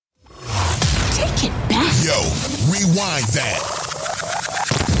Rewind that.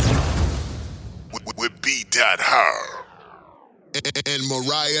 With B.Her and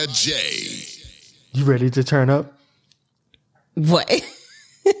Mariah J. You ready to turn up? What?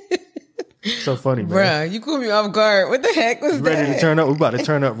 So funny, man. Bruh, you caught me off guard. What the heck was You that? ready to turn up? We're about to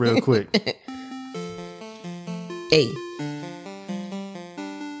turn up real quick. Hey.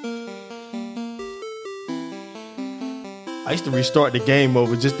 I used to restart the game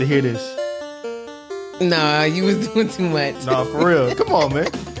over just to hear this. Nah, you was doing too much. Nah, for real. Come on, man.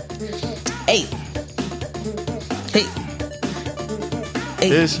 Hey. Hey. Hey.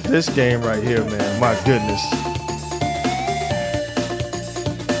 This game right here, man. My goodness.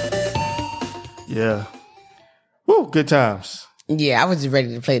 Yeah. Woo, good times. Yeah, I was just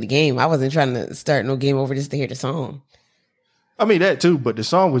ready to play the game. I wasn't trying to start no game over just to hear the song. I mean, that too, but the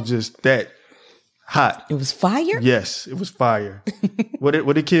song was just that hot. It was fire? Yes, it was fire. What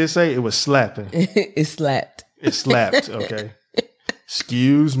did kids say? It was slapping. It slapped. It slapped, okay.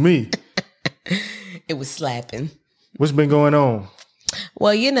 Excuse me. It was slapping. What's been going on?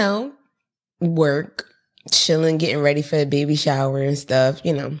 Well, you know, work, chilling, getting ready for the baby shower and stuff,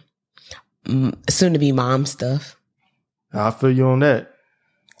 you know, soon to be mom stuff. I feel you on that.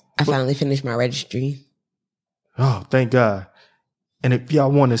 I finally finished my registry. Oh, thank God. And if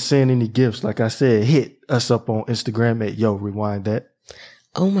y'all want to send any gifts, like I said, hit us up on Instagram at Yo Rewind That.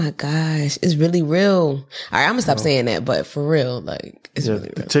 Oh my gosh, it's really real. All right, I'm gonna stop saying that, but for real, like, it's really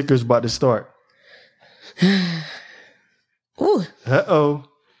The real. ticker's about to start. Ooh, Uh-oh.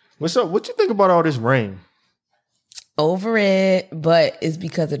 What's up? What you think about all this rain? over it, but it's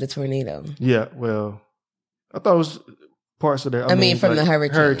because of the tornado. Yeah, well, I thought it was parts of that. I mean, from the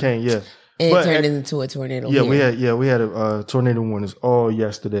hurricane. Hurricane, yeah. And But it turned into a tornado. Yeah, here. we had a tornado warnings all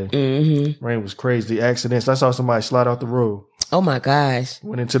yesterday. Mm-hmm. Rain was crazy. Accidents. I saw somebody slide off the road. Oh my gosh.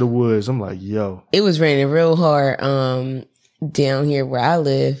 Went into the woods. I'm like, yo. It was raining real hard down here where I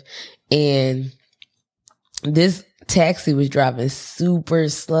live, and this taxi was driving super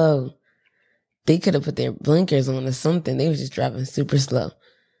slow. They could have put their blinkers on or something. They was just driving super slow.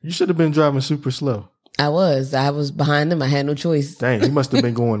 You should have been driving super slow. I was behind them. I had no choice. Dang, you must have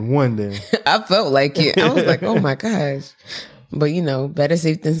been going one then. I felt like it. I was like, oh my gosh. But you know, better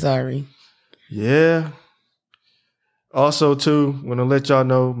safe than sorry. Yeah. Also, too, want to let y'all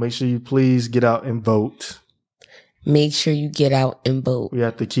know, make sure you please get out and vote. Make sure you get out and vote. We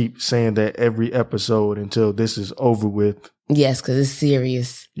have to keep saying that every episode until this is over with. Yes, because it's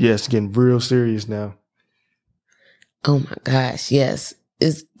serious. Yes, getting real serious now. Oh my gosh. Yes.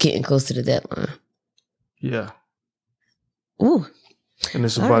 It's getting close to the deadline. Yeah. Ooh. And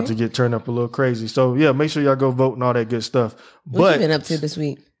it's All about right. to get turned up a little crazy. So, yeah, make sure y'all go vote and all that good stuff. What you been up to this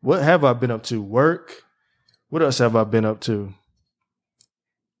week? What have I been up to? Work. What else have I been up to?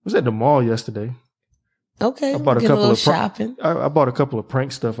 Was at the mall yesterday. Okay. I bought a get couple little of shopping I bought a couple of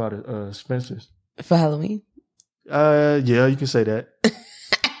prank stuff out of Spencer's. for Halloween. Yeah, you can say that.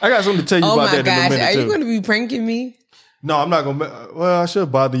 I got something to tell you Oh about my that in a gosh. minute Are too. you going to be pranking me? No, I'm not gonna. Well, I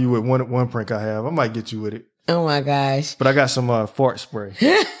should bother you with one prank I have. I might get you with it. Oh my gosh. But I got some fart spray.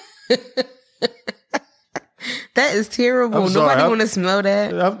 That is terrible. I'm sorry. Nobody want to smell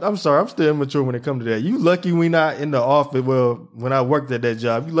that. I'm sorry. I'm still immature when it comes to that. You lucky we not in the office. Well, when I worked at that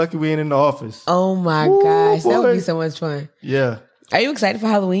job, you lucky we ain't in the office. Oh my Ooh, gosh. That would boy. be so much fun. Yeah. Are you excited for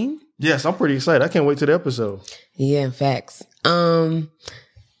Halloween? Yes, I'm pretty excited. I can't wait till the episode. Yeah, facts.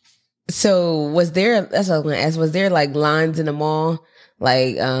 So was there, that's what I was going to ask, was there like lines in the mall?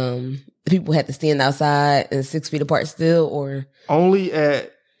 Like, people had to stand outside and 6 feet apart still, or? Only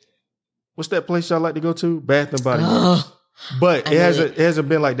at what's that place y'all like to go to? Bath and Body Works. Oh, But I it knew hasn't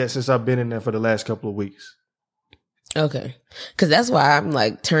been like that since I've been in there for the last couple of weeks. okay. Cause that's why I'm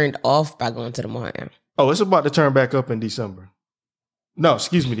like turned off by going to the mall now. Oh, it's about to turn back up in December. No,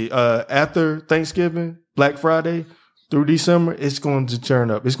 excuse me. After Thanksgiving, Black Friday through December, it's going to turn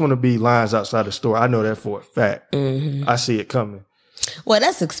up. It's going to be lines outside the store. I know that for a fact. Mm-hmm. I see it coming. Well,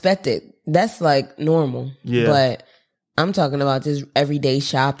 that's expected. That's like normal. Yeah. But I'm talking about just everyday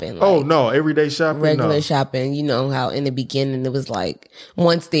shopping. Like, Oh, no. Everyday shopping? regular No. shopping. You know how in the beginning it was like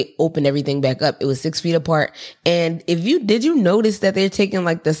once they opened everything back up, it was 6 feet apart. And did you notice that they're taking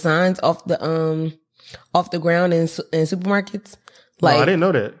like the signs off the ground in supermarkets? Like, No, I didn't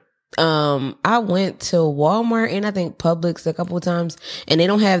know that. I went to Walmart and I think Publix a couple of times, and they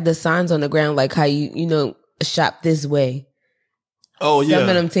don't have the signs on the ground like how you shop this way. Oh, yeah. Some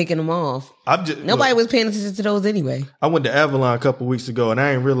of them taking them off. Nobody was paying attention to those anyway. I went to Avalon a couple of weeks ago, and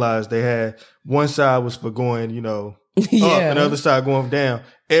I didn't realize they had one side was for going, up, and the other side going down.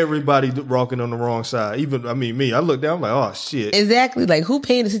 Everybody walking on the wrong side. Even, me. I looked down, I'm like, oh, shit. Exactly. Like, who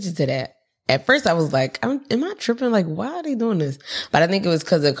paying attention to that? At first, I was like, am I tripping? Like, why are they doing this? But I think it was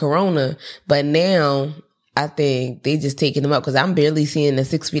because of Corona. But now, I think they just taking them up because I'm barely seeing the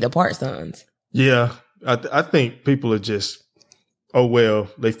 6 feet apart signs. Yeah, I think people are just, oh, well,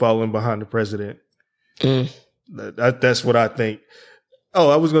 they following behind the president. That's what I think. Oh,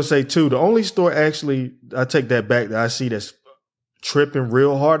 I was going to say, too, the only store actually, I take that back, that I see that's tripping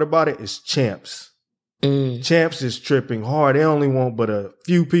real hard about it is Champs. Champs is tripping hard. They only want but a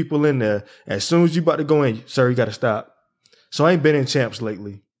few people in there. As soon as you about to go in, sir, you got to stop. So I ain't been in Champs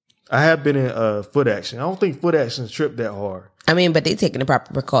lately. I have been in Foot Action. I don't think Foot Action's tripped that hard. I mean, but they taking the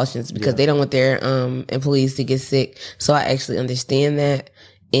proper precautions because they don't want their employees to get sick. So I actually understand that.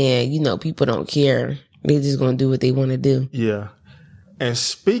 And, you know, people don't care. They just going to do what they want to do. Yeah. And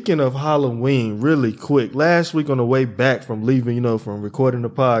speaking of Halloween, really quick, last week on the way back from leaving, you know, from recording the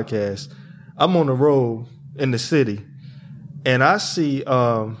podcast, I'm on the road in the city, and I see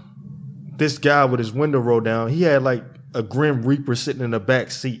this guy with his window rolled down. He had like a Grim Reaper sitting in the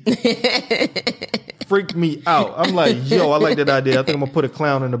back seat. Freaked me out. I'm like, yo, I like that idea. I think I'm going to put a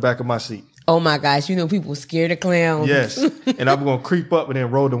clown in the back of my seat. Oh, my gosh. You know people scared of clowns. Yes. And I'm going to creep up and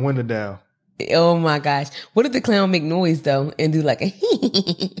then roll the window down. Oh, my gosh. What if the clown make noise, though, and do like a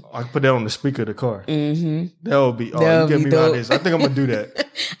I can put that on the speaker of the car. Mm-hmm. That would be, you get me behind this. I think I'm going to do that.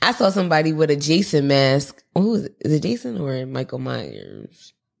 I saw somebody with a Jason mask. Who is it? Is it Jason or Michael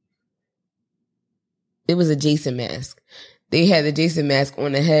Myers? It was a Jason mask. They had the Jason mask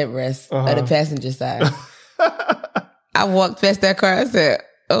on the headrest of the passenger side. I walked past that car. I said,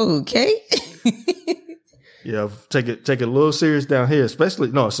 okay. Yeah, take it a little serious down here,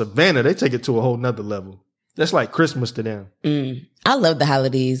 especially Savannah. They take it to a whole nother level. That's like Christmas to them. I love the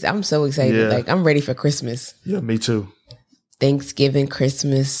holidays. I'm so excited. Yeah. Like I'm ready for Christmas. Yeah, me too. Thanksgiving,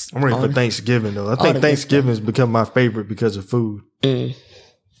 Christmas. I'm ready for Thanksgiving though. I think Thanksgiving has become my favorite because of food.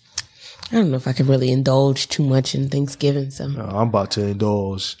 I don't know if I can really indulge too much in Thanksgiving. So I'm about to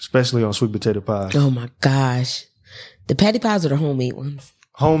indulge, especially on sweet potato pie. Oh my gosh, the patty pies are the homemade ones.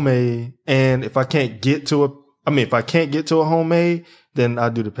 Homemade, and if I can't get to a homemade, then I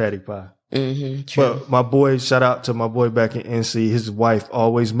do the patty pie. True. But my boy, shout out to my boy back in NC. His wife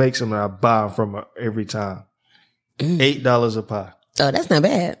always makes them, and I buy them from her every time. $8 a pie. Oh, that's not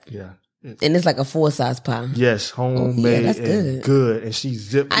bad. Yeah, and it's like a 4-size pie. Yes, homemade that's and good. And she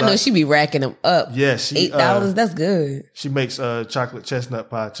zipped. I know she be racking them up. Yes, $8. That's good. She makes chocolate chestnut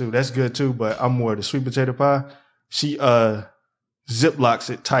pie too. That's good too. But I'm more the sweet potato pie. She Ziplocs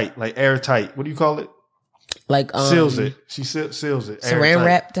it tight, like airtight. What do you call it? Like seals it. She seals it. Saran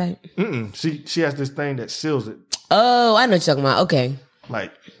wrap type. She has this thing that seals it. Oh, I know what you're talking about. Okay.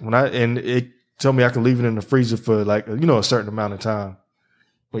 Like and it told me I can leave it in the freezer for like a certain amount of time.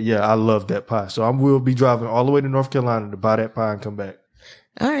 But yeah, I love that pie. So I will be driving all the way to North Carolina to buy that pie and come back.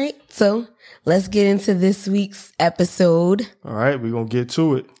 All right. So let's get into this week's episode. All right, we're gonna get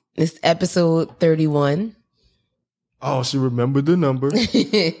to it. It's episode 31. Oh, she remembered the number.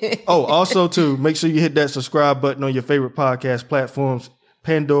 Oh, also, too, make sure you hit that subscribe button on your favorite podcast platforms.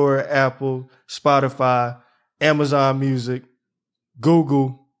 Pandora, Apple, Spotify, Amazon Music,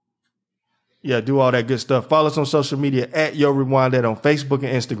 Google. Yeah, do all that good stuff. Follow us on social media at Yo Rewind That on Facebook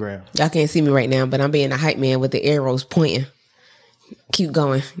and Instagram. Y'all can't see me right now, but I'm being a hype man with the arrows pointing. Keep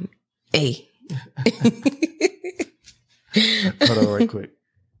going. Hey. Hold on right quick.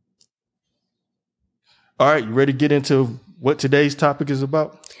 All right, you ready to get into what today's topic is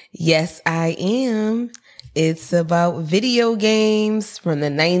about? Yes, I am. It's about video games from the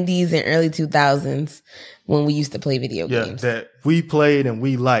 90s and early 2000s when we used to play video games. Yeah, that we played and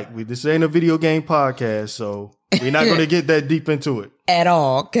we liked. This ain't a video game podcast, so we're not going to get that deep into it. At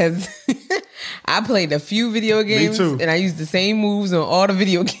all, because I played a few video games. Me too. And I used the same moves on all the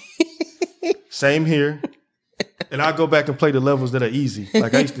video games. Same here. And I go back and play the levels that are easy.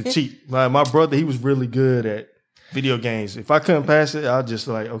 Like I used to cheat. My brother, he was really good at video games. If I couldn't pass it, I'll just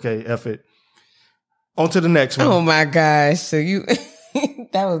like, okay, F it. On to the next one. Oh my gosh. So you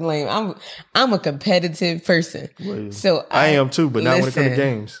that was lame. I'm a competitive person. Well, so I am too, but not when it comes to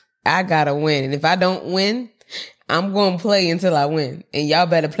games. I gotta win. And if I don't win, I'm gonna play until I win. And y'all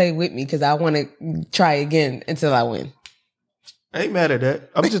better play with me because I wanna try again until I win. I ain't mad at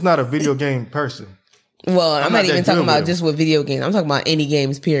that. I'm just not a video game person. Well, I'm not even talking about just with video games. I'm talking about any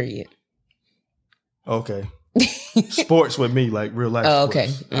games, period. Okay. Sports with me, like real life. Oh,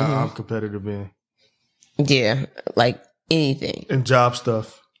 sports. okay. Mm-hmm. I'm competitive in. Yeah, like anything. And job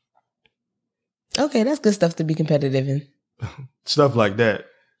stuff. Okay, that's good stuff to be competitive in. Stuff like that.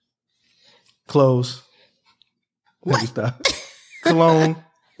 Clothes. What? Stop. Cologne.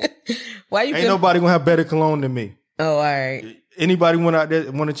 Why you? Ain't nobody gonna have better cologne than me. Oh, all right. Anybody want out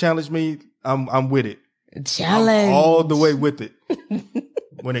there want to challenge me? I'm with it. Challenge. I'm all the way with it.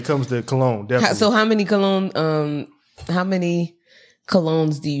 When it comes to cologne, definitely. So how many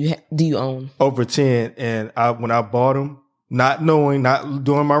colognes do you own? Over 10. And when I bought them, not doing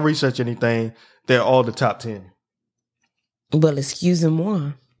my research or anything, they're all the top 10. Well,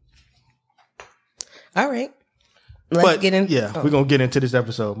 excusez-moi. All right. Let's get in. Yeah, we're going to get into this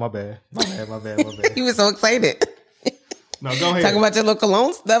episode. My bad. You were so excited. No, go ahead. Talking about your little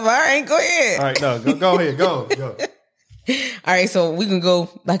cologne stuff. All right, go ahead. All right, no, go ahead. Go. All right, so we can go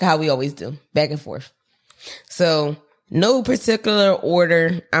like how we always do, back and forth. So no particular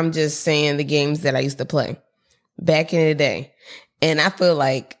order. I'm just saying the games that I used to play back in the day. And I feel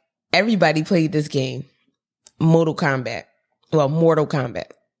like everybody played this game, Mortal Kombat.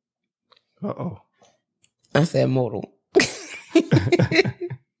 Uh-oh. I said mortal.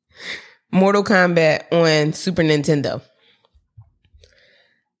 Mortal Kombat on Super Nintendo.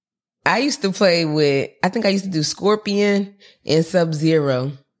 I used to play I used to do Scorpion and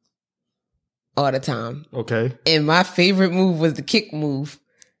Sub-Zero all the time. Okay. And my favorite move was the kick move.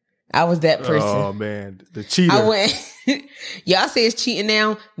 I was that person. Oh, man. The cheater. Y'all say it's cheating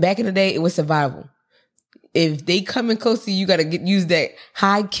now. Back in the day, it was survival. If they come in close to you, you got to use that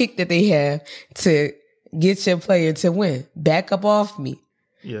high kick that they have to get your player to win. Back up off me.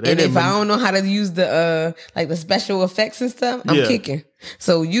 Yeah, and if I don't know how to use the the special effects and stuff, I'm kicking.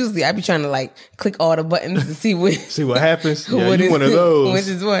 So usually I be trying to click all the buttons to see what happens. Yeah, you one of those. Which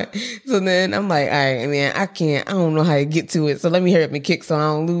is what. So then I'm like, all right, man, I don't know how to get to it. So let me hurry up and kick so I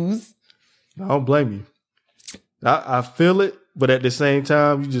don't lose. I don't blame you. I feel it, but at the same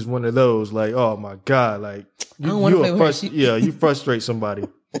time, you just one of those oh my God, you frustrate somebody.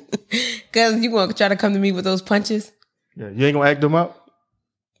 Cause you gonna try to come to me with those punches. Yeah, you ain't gonna act them out.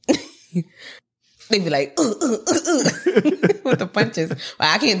 They be like, with the punches.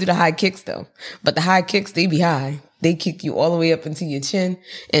 Well, I can't do the high kicks though. But the high kicks, they be high. They kick you all the way up into your chin,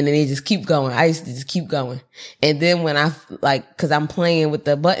 and then they just keep going. I used to just keep going. And then when cause I'm playing with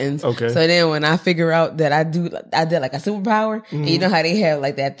the buttons. Okay. So then when I figure out that I did like a superpower, and you know how they have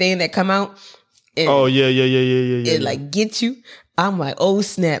that thing that come out. And yeah. It get you. I'm like, oh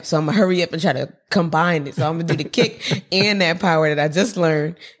snap. So I'm gonna hurry up and try to combine it. So I'm gonna do the kick and that power that I just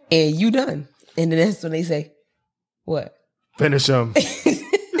learned, and you done. And then that's when they say, what? Finish them.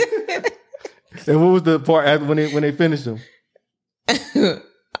 And what was the part after when they finished them?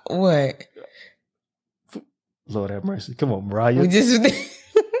 What? Lord have mercy. Come on, Mariah. We just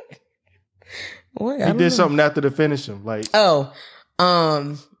what? He did something after the finish him. Dang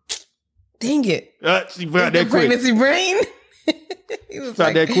it. She forgot that quick. Pregnancy brain. It was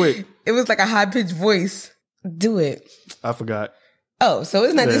that quick. It was like a high pitched voice. Do it. I forgot. Oh, so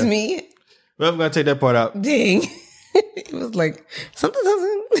it's not just me. Well, I'm gonna take that part out. Dang. It was like something.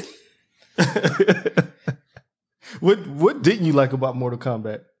 What didn't you like about Mortal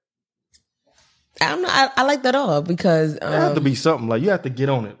Kombat? I don't know. I like that all because it have to be something you have to get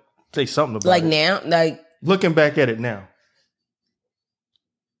on it. Say something about it. Now, looking back at it now,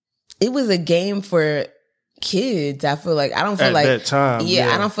 it was a game for kids. I feel like I don't feel at that time. Yeah,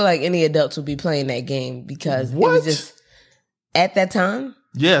 I don't feel like any adults would be playing that game because it was just at that time.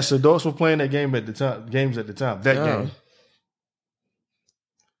 Yes, adults were playing that game at the time. Games at the time. That game.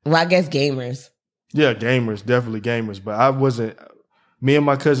 Well, I guess gamers. Yeah, gamers, definitely gamers. But I wasn't. Me and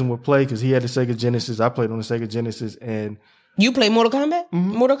my cousin would play because he had the Sega Genesis. I played on the Sega Genesis, and you play Mortal Kombat.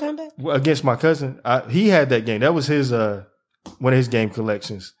 Mm-hmm. Mortal Kombat against my cousin. He had that game. That was his one of his game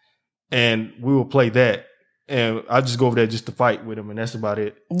collections, and we would play that. And I just go over there just to fight with him, and that's about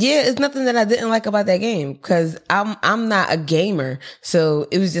it. Yeah, it's nothing that I didn't like about that game because I'm not a gamer, so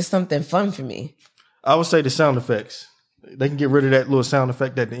it was just something fun for me. I would say the sound effects. They can get rid of that little sound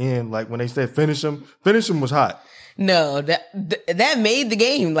effect at the end, like when they said finish him. Finish him was hot. No, that made the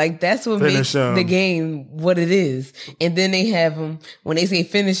game. That's what makes the game what it is. And then they have them when they say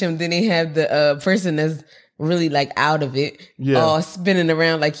finish him. Then they have the person that's really out of it, all spinning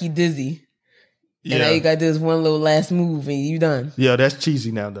around like he dizzy. Yeah. And all you gotta do is one little last move and you done. Yeah, that's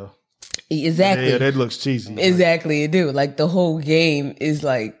cheesy now though. Exactly. Yeah, that looks cheesy. Exactly, it do. The whole game is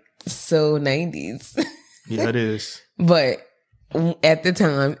so 90s. Yeah, it is. But at the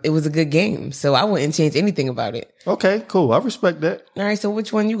time, it was a good game, so I wouldn't change anything about it. Okay, cool. I respect that. All right, so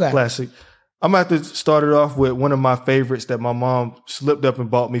which one you got? Classic. I'm going to have to start it off with one of my favorites that my mom slipped up and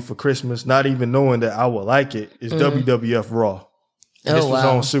bought me for Christmas, not even knowing that I would like it, is WWF Raw. This was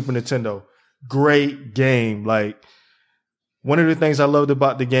on Super Nintendo. Great game. One of the things I loved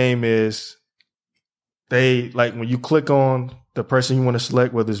about the game is they, when you click on the person you want to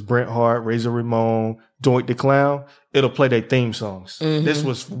select, whether it's Bret Hart, Razor Ramon, Doink the Clown, it'll play their theme songs. Mm-hmm. This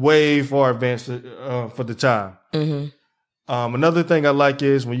was way far advanced for the time. Mm-hmm. Another thing I like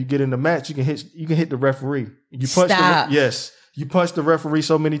is when you get in the match, you can hit the referee. You punch Stop. you punch the referee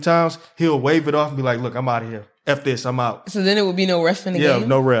so many times, he'll wave it off and be like, "Look, I'm out of here. F this, I'm out." So then it would be no ref in the game? Yeah,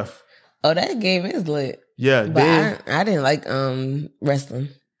 no ref. Oh, that game is lit. Yeah, But I didn't like wrestling.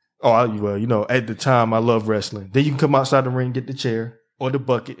 Well, you know, at the time, I love wrestling. Then you can come outside the ring, get the chair or the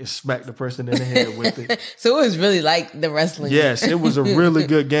bucket, and smack the person in the head with it. So it was really like the wrestling. Yes, it was a really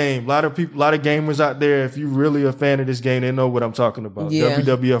good game. A lot of gamers out there, if you're really a fan of this game, they know what I'm talking about. Yeah.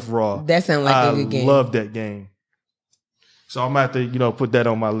 WWF Raw. That sounds like a good game. I love that game. So I'm going to have to, put that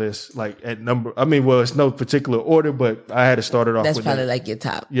on my list. Like at number, it's no particular order, but I had to start it off That's with probably that. like your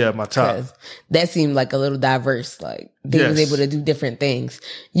top. Yeah, my top. 'Cause that seemed like a little diverse. Like they was Yes. able to do different things.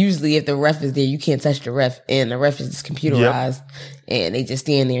 Usually if the ref is there, you can't touch the ref, and the ref is just computerized and they just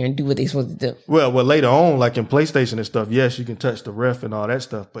stand there and do what they're supposed to do. Well, later on, like in PlayStation and stuff, yes, you can touch the ref and all that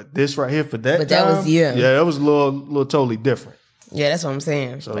stuff. But this right here for that But that was- time, yeah. it was a little totally different. Yeah, that's what I'm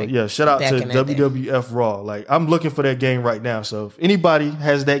saying. So Like, shout out back to in that day. WWF Raw. Like I'm looking for that game right now. So if anybody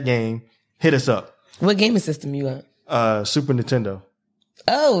has that game, hit us up. What gaming system you got? Super Nintendo.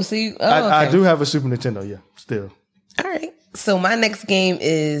 Oh, so you I okay. do have a Super Nintendo, yeah, still. All right. So my next game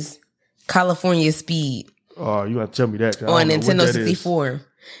is California Speed Oh, you got to tell me that. I on don't know what Nintendo that is. 64.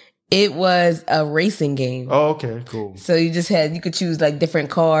 It was a racing game. Oh, okay, cool. So you could choose like different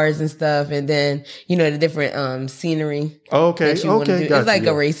cars and stuff, and then the different scenery Oh, okay, that you want to okay. do. Gotcha, It's like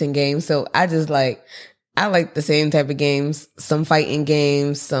yeah. a racing game. So I like the same type of games, some fighting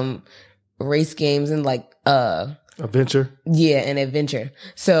games, some race games, and like Adventure. an adventure.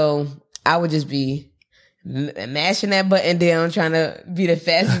 So I would just be mashing that button down, trying to be the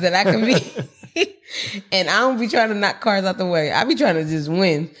fastest that I can be. And I don't be trying to knock cars out the way. I be trying to just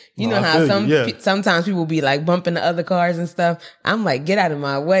win. You know I how feel you, yeah. sometimes people be like bumping the other cars and stuff. I'm like, get out of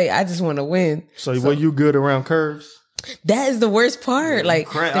my way. I just want to win. So were you good around curves? That is the worst part.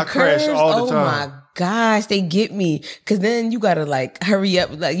 Like I crash all the time. Oh my gosh, they get me. Cause then you gotta like hurry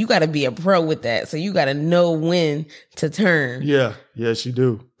up. Like you gotta be a pro with that. So you gotta know when to turn. Yeah, yes, you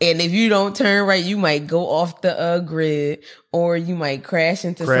do. And if you don't turn right, you might go off the grid, or you might crash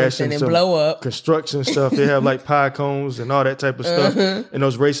into something and blow up. Construction stuff. They have like pie cones and all that type of stuff in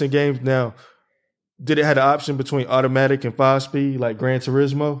those racing games. Now, did it have the option between automatic and 5-speed, like Gran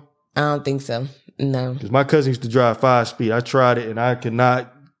Turismo? I don't think so. No. Because my cousin used to drive 5-speed. I tried it and I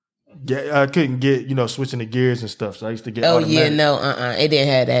couldn't get, switching the gears and stuff. So I used to get automatic. Yeah, no, it didn't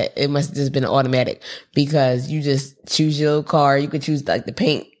have that. It must have just been automatic, because you just choose your car. You could choose like the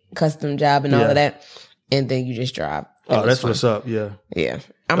paint custom job and all of that, and then you just drive. Oh, that's what's up. Yeah. Yeah.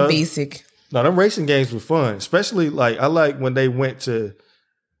 I'm basic. No, them racing games were fun. Especially I like when they went to,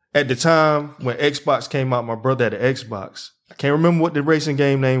 at the time when Xbox came out, my brother had an Xbox. I can't remember what the racing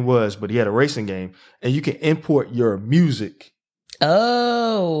game name was, but he had a racing game, and you can import your music.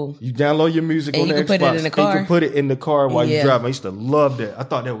 Oh. You download your music And on you the can Xbox. put it in the car? And you can put it in the car while you Yeah. drive. I used to love that. I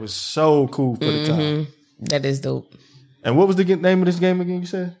thought that was so cool for the time. That is dope. And what was the name of this game again, you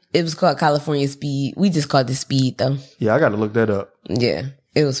said? It was called California Speed. We just called it Speed though. Yeah, I got to look that up. Yeah.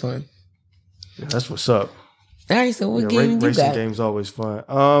 It was fun. Yeah, that's what's up. All right, so what game you racing got? games always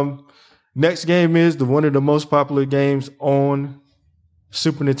fun. Next game is one of the most popular games on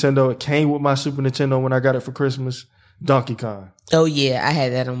Super Nintendo. It came with my Super Nintendo when I got it for Christmas. Donkey Kong. Oh yeah, I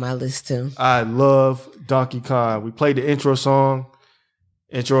had that on my list too. I love Donkey Kong. We played the intro song,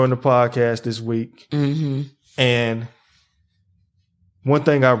 intro in the podcast this week. Mm-hmm. And one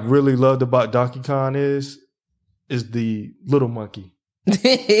thing I really loved about Donkey Kong is the little monkey. And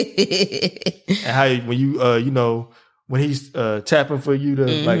how when you when he's tapping for you to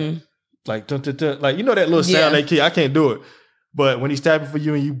like dun, dun, dun, like that little sound they keep. I can't do it, but when he's tapping for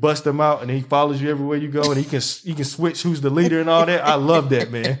you and you bust him out and he follows you everywhere you go and he can switch who's the leader and all that. I love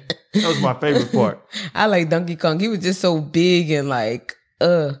that, man. That was my favorite part. I like Donkey Kong. He was just so big and like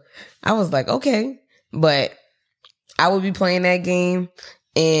I was like, okay, but I would be playing that game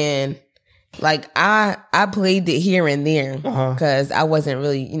and like I played it here and there because I wasn't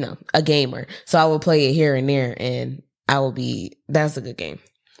really, a gamer. So I would play it here and there and that's a good game.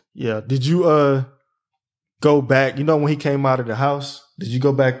 Yeah. Did you go back, when he came out of the house, did you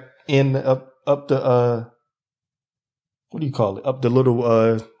go back in up the what do you call it? Up the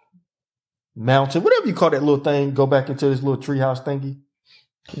little mountain, whatever you call that little thing, go back into this little treehouse thingy?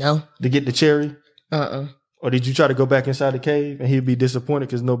 No. To get the cherry? Uh-uh. Or did you try to go back inside the cave and he'd be disappointed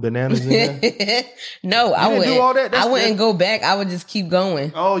because no bananas in there? No, I wouldn't do all that? I wouldn't go back. I would just keep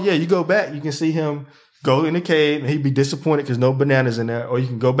going. Oh, yeah. You go back, you can see him go in the cave and he'd be disappointed because no bananas in there, or you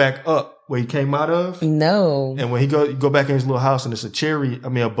can go back up where he came out of. No. And when you go back in his little house and it's a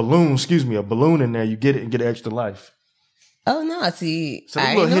balloon in there, you get it and get extra life. Oh no, see, So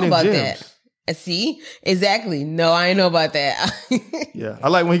I little didn't know hidden about gems. that. See? Exactly. No, I didn't know about that. Yeah. I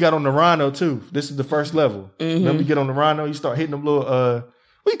like when he got on the rhino too. This is the first level. Remember you get on the rhino, you start hitting them little what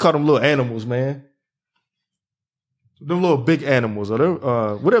do you call them little animals, man? Them little big animals,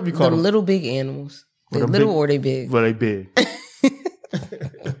 or whatever you call them. Little big animals. They Well, them little big- or they big? Well, they big.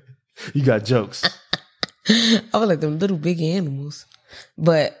 You got jokes. I was like them little big animals.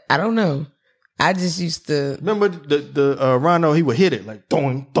 But I don't know. I just used to. Remember the rhino, he would hit it like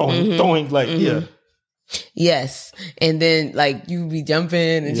doing, like, yeah. Yes. And then like you be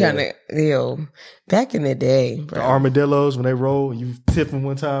jumping and trying to, back in the day, bro. The armadillos, when they roll, you tip them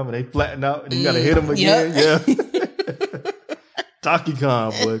one time and they flatten out and you got to hit them again. Yep. Yeah. Donkey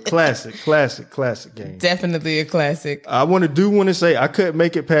Kong, boy. Classic game. Definitely a classic. I want to say I couldn't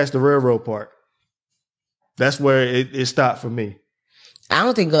make it past the railroad part. That's where it stopped for me. I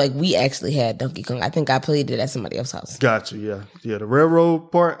don't think like we actually had Donkey Kong. I think I played it at somebody else's house. Gotcha, yeah. Yeah, the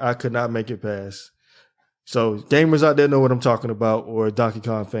railroad part, I could not make it past. So gamers out there know what I'm talking about, or Donkey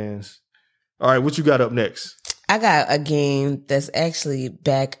Kong fans. All right, what you got up next? I got a game that's actually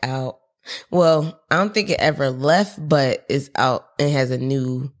back out. Well, I don't think it ever left, but it's out and has a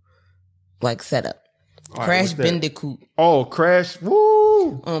new like setup. All right, Crash what's that? Bandicoot Oh, Crash.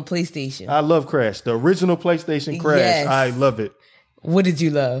 Woo! on PlayStation. I love Crash. The original PlayStation Crash. Yes. I love it. What did you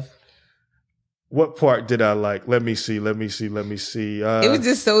love? What part did I like? Let me see. It was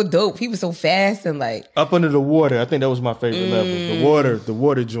just so dope. He was so fast and like Up Under the Water. I think that was my favorite level. The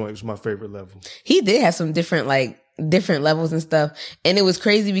water joint was my favorite level. he did have some different levels and stuff. And it was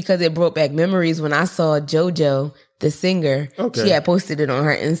crazy because it brought back memories when I saw JoJo, the singer. Okay. She had posted it on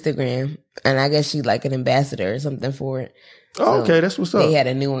her Instagram. And I guess she like an ambassador or something for it. Oh, okay, that's what's up. They had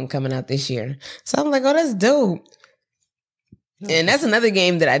a new one coming out this year. So I'm like, oh, that's dope. And that's another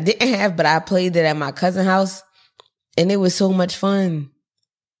game that I didn't have, but I played it at my cousin's house. And it was so much fun.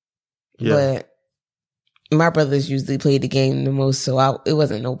 Yeah. But my brothers usually played the game the most. So it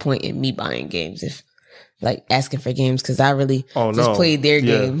wasn't no point in me buying games if like asking for games. Cause I really just played their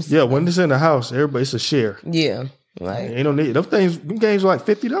games. Yeah, when it's in the house, it's a share. Yeah. Like, Ain't no need. Them games were like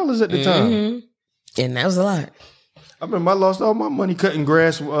 $50 at the time. and that was a lot. I remember I lost all my money cutting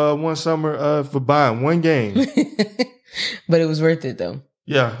grass one summer for buying one game. But it was worth it though.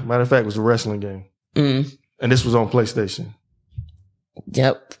 Yeah, matter of fact, it was a wrestling game. And this was on PlayStation.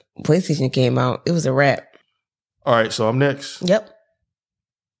 Yep. PlayStation came out. It was a wrap. All right, so I'm next. Yep.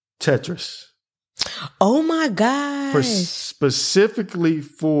 Tetris. Oh my gosh. Specifically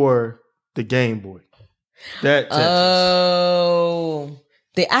for the Game Boy. That Tetris. Oh.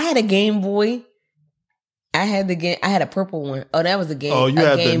 I had a Game Boy. I had a purple one. Oh, that was a game. Oh, you a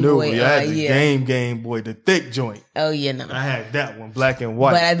had Game the new Boy. one. I had the yeah. Game Boy, the thick joint. Oh, yeah, no. I had that one, black and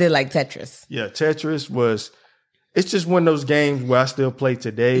white. But I did like Tetris. Yeah, Tetris it's just one of those games where I still play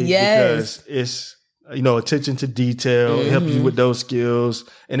today Yes. because it's, attention to detail. It helps you with those skills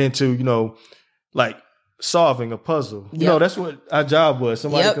and into, like solving a puzzle. Yep. That's what our job was.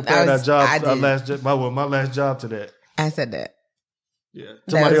 Somebody Yep, compared I our job, did. my last job to that. I said that. Yeah.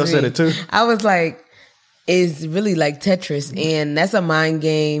 Somebody That else was said me. it too. I was like, it's really like Tetris, and that's a mind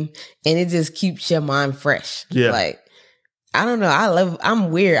game, and it just keeps your mind fresh. Yeah. Like, I don't know. I'm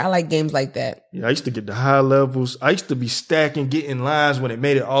weird. I like games like that. Yeah, I used to get the high levels. I used to be stacking, getting lines when it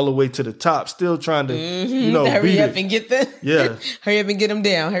made it all the way to the top, still trying to, Hurry beat up it. and get them. Yeah. Hurry up and get them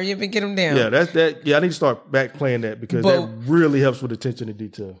down. Hurry up and get them down. Yeah, that's that. Yeah, I need to start back playing that because that really helps with attention to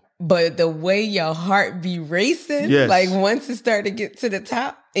detail. But the way your heart be racing, Yes. like once it start to get to the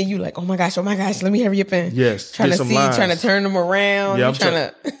top, and you like, oh my gosh, let me hurry up and Yes, trying get to some see, lines. trying to turn them around. Yeah, Yeah, I'm trying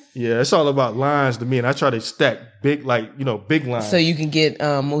to, Yeah, it's all about lines to me, and I try to stack big lines. so you can get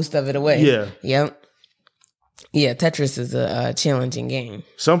most of it away. Yeah. Yep. Yeah, Tetris is a challenging game.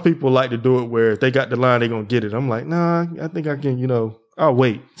 Some people like to do it where if they got the line, they're gonna get it. I'm like, nah, I think I can. I'll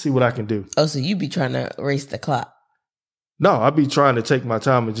wait, see what I can do. Oh, so you be trying to race the clock. No, I be trying to take my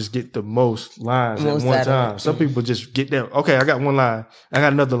time and just get the most lines Most at one out of time. it. Some people just get there. Okay, I got one line. I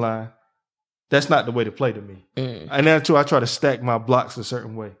got another line. That's not the way to play to me. And then too, I try to stack my blocks a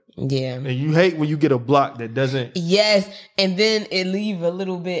certain way. Yeah. And you hate when you get a block that doesn't. Yes, and then it leave a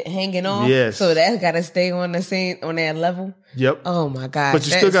little bit hanging off. Yes. So that's got to stay on that level. Yep. Oh my gosh. But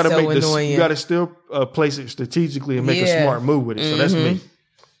you still got to so make this. annoying. You got to still place it strategically and make a Yeah. smart move with it. So that's me.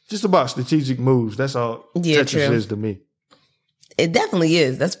 Just about strategic moves. That's all Yeah, Tetris true. is to me. It definitely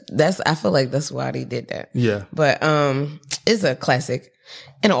is. That's. I feel like that's why they did that. Yeah. But it's a classic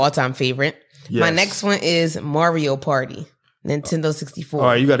and an all-time favorite. Yes. My next one is Mario Party, Nintendo 64. All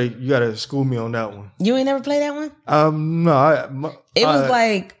right, you gotta school me on that one. You ain't never played that one? No, It was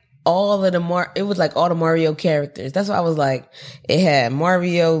like all of the it was like all the Mario characters. That's why I was like, it had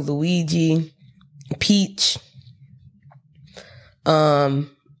Mario, Luigi, Peach.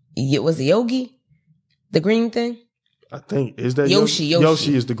 It was Yogi, the green thing. I think is that Yoshi.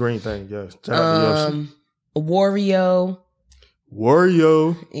 Yoshi is the green thing. Yes. Shout out to Yoshi.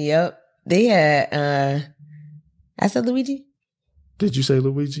 Wario. Yep. They had. I said Luigi. Did you say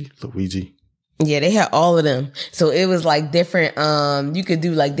Luigi? Luigi. Yeah, they had all of them. So it was like different, you could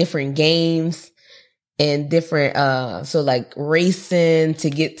do like different games and different, so like racing to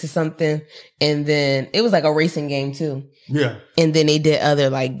get to something. And then it was like a racing game too. Yeah. And then they did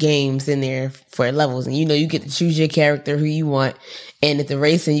other like games in there for levels. And you get to choose your character, who you want. And at the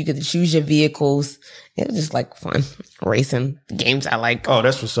racing, you get to choose your vehicles. It was just like fun racing games I like. Oh,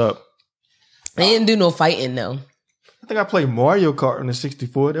 that's what's up. They didn't do no fighting though. I think I played Mario Kart on the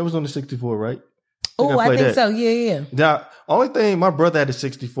 64. That was on the 64, right? Oh, I think so. Yeah. Now, only thing, my brother had a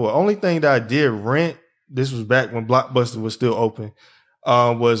 64. Only thing that I did rent, this was back when Blockbuster was still open,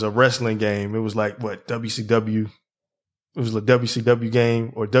 was a wrestling game. It was like, WCW. It was a WCW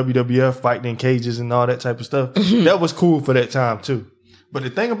game or WWF fighting in cages and all that type of stuff. That was cool for that time, too. But the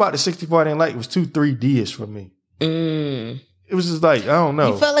thing about the 64 I didn't like, it was too 3D-ish for me. It was just like, I don't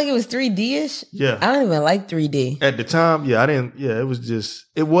know. You felt like it was 3D-ish? Yeah. I don't even like 3D. At the time, yeah, I didn't, it was just,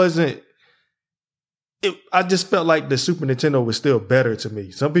 it wasn't, I just felt like the Super Nintendo was still better to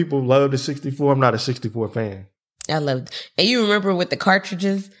me. Some people love the 64. I'm not a 64 fan. I loved it. And you remember with the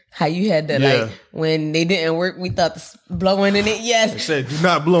cartridges, how you had to like, when they didn't work, we thought blowing in it, yes. They said, do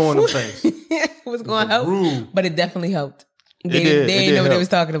not blow on them things. It was going to help, rule. But it definitely helped. They did didn't know what help. they was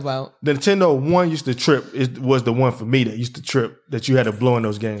talking about. The Nintendo 1 used to trip. It was the one for me that used to trip, that you had to blow in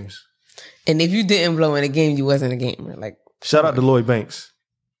those games. And if you didn't blow in a game, you wasn't a gamer. Like, shout out to Lloyd Banks.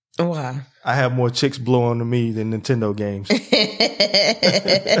 Why? I have more chicks blow on to me than Nintendo games.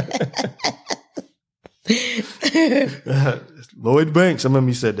 Lloyd Banks. I remember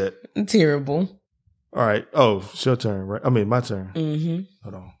you said that. Terrible. All right. Oh, it's your turn, right? I mean, my turn. Mm-hmm.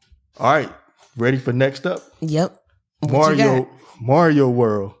 Hold on. All right. Ready for next up? Yep. Mario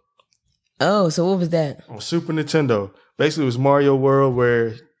World. Oh, so what was that? On Super Nintendo. Basically, it was Mario World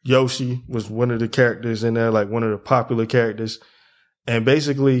where Yoshi was one of the characters in there, like one of the popular characters. And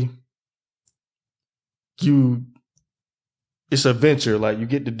basically, it's adventure. Like you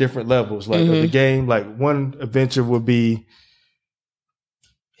get the different levels like of the game. Like one adventure would be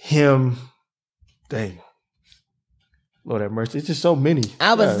him. Dang. Lord have mercy. It's just so many.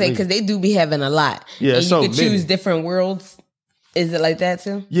 I was say because they do be having a lot. Yeah, and you so could choose different worlds. Is it like that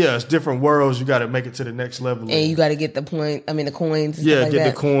too? Yeah, it's different worlds. You got to make it to the next level, and you got to get the coins. And yeah, stuff get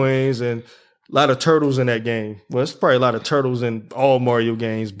like the coins and a lot of turtles in that game. Well, it's probably a lot of turtles in all Mario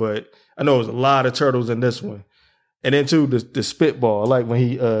games, but I know there's a lot of turtles in this one. And then too, the spitball, like when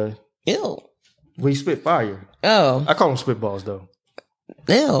he when he spit fire. Oh, I call them spitballs though.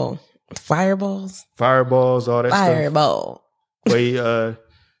 Ew. Fireballs, all that stuff. Fireball. Where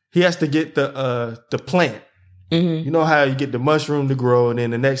he has to get the plant. Mm-hmm. You know how you get the mushroom to grow, and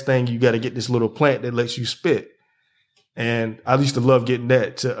then the next thing you got to get this little plant that lets you spit. And I used to love getting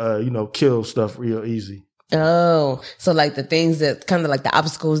that to kill stuff real easy. Oh, so like the things that kind of like the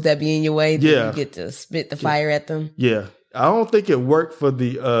obstacles that be in your way. Yeah, you get to spit the fire at them. Yeah, I don't think it worked for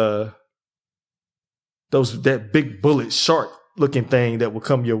the that big bullet shark looking thing that would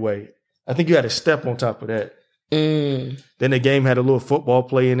come your way. I think you had to step on top of that. Then the game had a little football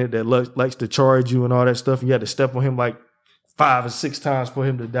play in it that likes to charge you and all that stuff. And you had to step on him like 5 or 6 times for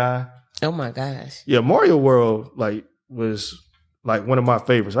him to die. Oh my gosh! Yeah, Mario World was one of my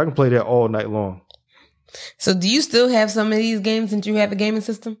favorites. I can play that all night long. So do you still have some of these games since you have a gaming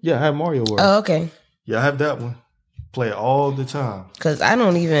system? Yeah, I have Mario World. Oh, okay. Yeah, I have that one. Play it all the time. Because I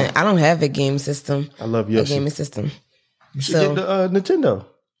don't have a game system. I love Yoshi. A gaming system. You should get the Nintendo.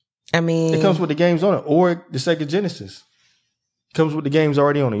 I mean, it comes with the games on it, or the Sega Genesis. It comes with the games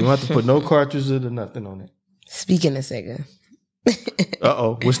already on it. You don't have to put no cartridges or nothing on it. Speaking of Sega.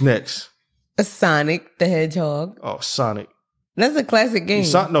 What's next? Sonic the Hedgehog. Oh, Sonic. That's a classic game.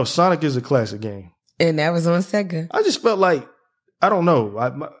 Sonic is a classic game. And that was on Sega. I just felt like, I don't know.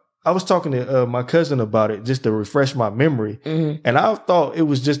 I was talking to my cousin about it just to refresh my memory. Mm-hmm. And I thought it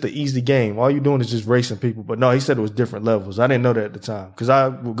was just an easy game. All you're doing is just racing people. But no, he said it was different levels. I didn't know that at the time because I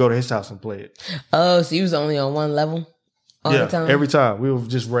would go to his house and play it. Oh, so you was only on one level all the time? Every time. We would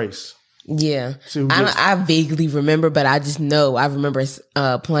just race. Yeah. I vaguely remember, but I just know I remember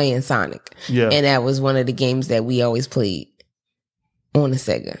playing Sonic. Yeah. And that was one of the games that we always played on the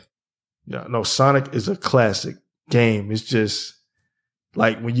Sega. Yeah, no, Sonic is a classic game. It's just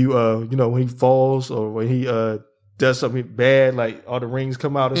like when you when he falls or when he does something bad, like all the rings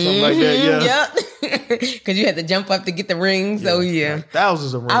come out or something like that. Yeah. Yep. Because you had to jump up to get the rings. Oh, yeah. Like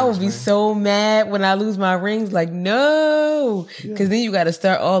thousands of rings. I would be so mad when I lose my rings. Like, no. Because then you got to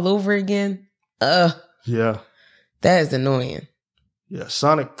start all over again. Yeah. That is annoying. Yeah.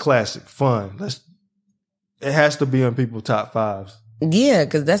 Sonic classic. Fun. It has to be on people's top fives. Yeah,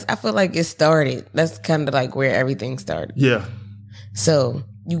 because I feel like it started. That's kind of like where everything started. Yeah. So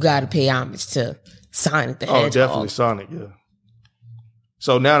you got to pay homage to Sonic the Hedgehog. Oh, definitely Sonic, yeah.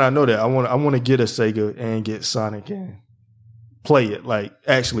 So now that I know that, I want to get a Sega and get Sonic and play it, like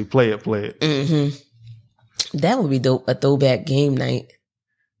actually play it. Mm-hmm. That would be dope, a throwback game night.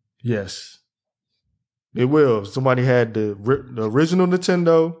 Yes. It will. Somebody had the original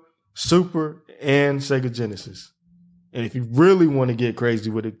Nintendo, Super, and Sega Genesis. And if you really want to get crazy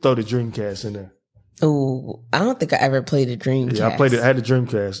with it, throw the Dreamcast in there. Oh, I don't think I ever played a Dreamcast. Yeah, I had the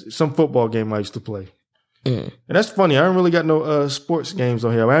Dreamcast. Some football game I used to play. And that's funny. I ain't really got no sports games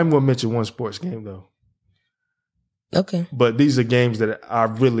on here. I am going to mention one sports game, though. Okay. But these are games that I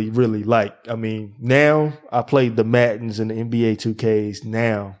really, really like. I mean, now I play the Maddens and the NBA 2Ks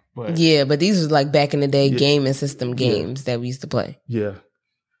now. But yeah, but these are like back in the day gaming system games that we used to play. Yeah.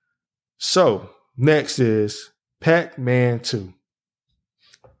 So, next is Pac-Man 2.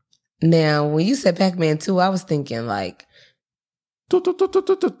 Now, when you said Pac-Man 2, I was thinking like...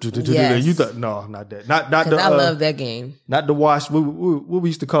 Yes. You thought, no, not that. Not the. I love that game. Not the wash. What we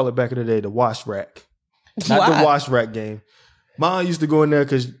used to call it back in the day, the wash rack. Not the wash rack game. Mom used to go in there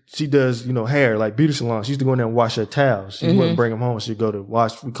because she does, hair, like beauty salon. She used to go in there and wash her towels. She wouldn't bring them home. She'd go to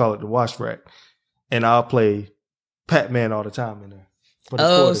wash. We call it the wash rack. And I'll play Pac-Man all the time in there.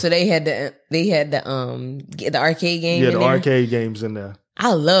 Oh, so they had the arcade game. Yeah, the arcade games in there.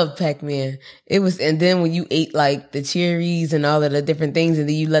 I love Pac-Man. It was, and then when you ate like the cherries and all of the different things, and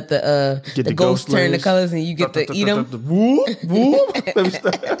then you let the ghost turn the colors, and you get to eat them. Whoop whoop. Let me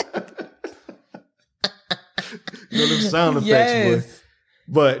stop. Them sound effects, boy.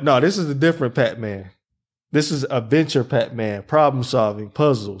 But no, this is a different Pac-Man. This is adventure Pac-Man, problem solving,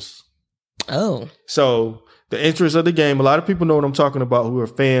 puzzles. Oh, so the interest of the game. A lot of people know what I'm talking about who are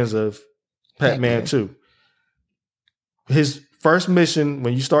fans of Pac-Man 2. His first mission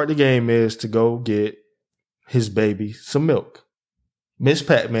when you start the game is to go get his baby some milk. Miss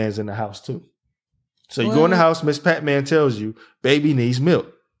Pac-Man's in the house too. So you go in the house, Miss Pac-Man tells you, baby needs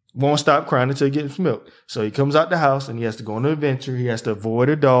milk. Won't stop crying until he gets milk. So he comes out the house and he has to go on an adventure. He has to avoid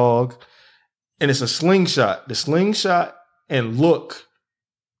a dog. And it's a slingshot. The slingshot and look,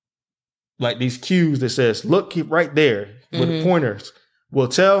 like these cues that says, look, keep right there with the pointers, will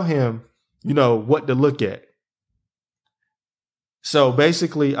tell him, what to look at. So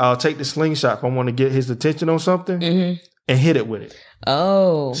basically, I'll take the slingshot if I want to get his attention on something and hit it with it.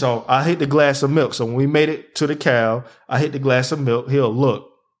 Oh. So I hit the glass of milk. So when we made it to the cow, I hit the glass of milk. He'll look.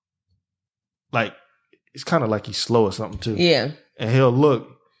 Like, it's kind of like he's slow or something too. Yeah. And he'll look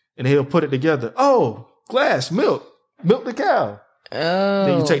and he'll put it together. Oh, glass, milk the cow. Oh.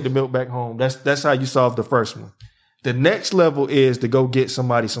 Then you take the milk back home. That's how you solve the first one. The next level is to go get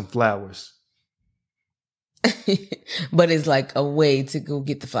somebody some flowers. But it's like a way to go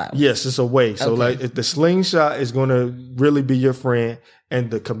get the flowers. Yes, it's a way. So like if the slingshot is going to really be your friend,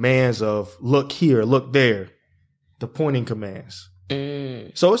 and the commands of look here, look there, the pointing commands.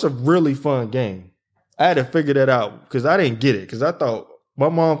 So it's a really fun game. I had to figure that out because I didn't get it because I thought my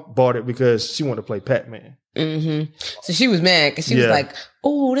mom bought it because she wanted to play Pac-Man. So she was mad because she was like,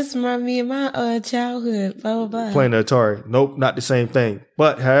 oh, this reminds me of my childhood, blah, blah, blah. Playing the Atari. Nope, not the same thing.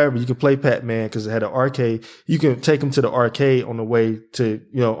 But however, you can play Pac-Man because it had an arcade. You can take him to the arcade on the way to,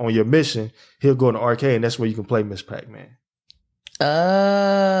 on your mission. He'll go in the arcade and that's where you can play Miss Pac-Man.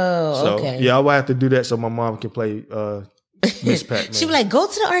 Oh, okay. Yeah, I will have to do that so my mom can play Miss Pac-Man. She was like, go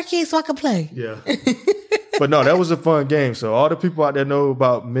to the arcade so I can play. Yeah. But no, that was a fun game. So all the people out there know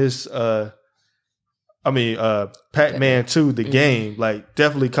about Pac-Man 2, the game, like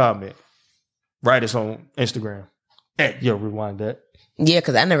definitely comment. Write us on Instagram at Yo Rewind That. Yeah,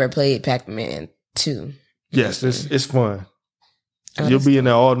 because I never played Pac-Man 2. Yes, it's fun. You'll be in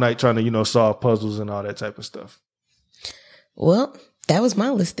there all night trying to, solve puzzles and all that type of stuff. Well, that was my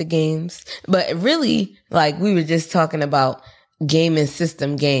list of games. But really, like we were just talking about gaming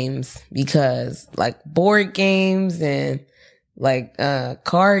system games because like board games and like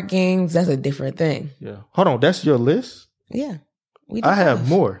card games, that's a different thing. Yeah. Hold on, that's your list? Yeah. I have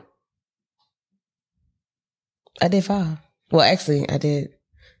more. I did 5. Well, actually, I did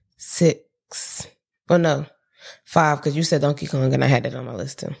 6. Oh, no. 5, because you said Donkey Kong, and I had it on my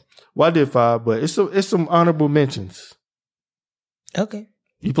list too. Well, I did 5, but it's some honorable mentions. Okay.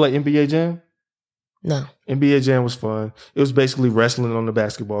 You play NBA Jam? No. NBA Jam was fun. It was basically wrestling on the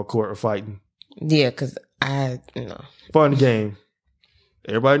basketball court or fighting. Yeah, because Fun game.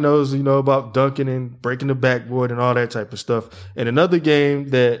 Everybody knows, about dunking and breaking the backboard and all that type of stuff. And another game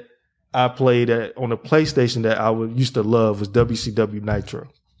that I played on the PlayStation that I used to love was WCW Nitro.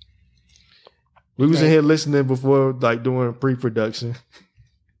 We was in here listening before, like, doing pre-production.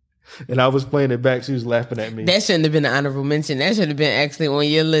 And I was playing it back. She was laughing at me. That shouldn't have been an honorable mention. That should have been actually on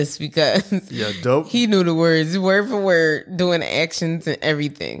your list because dope. He knew the words word for word, doing the actions and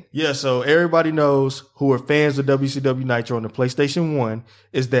everything. Yeah, so everybody knows who are fans of WCW Nitro on the PlayStation 1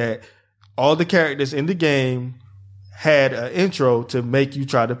 is that all the characters in the game had an intro to make you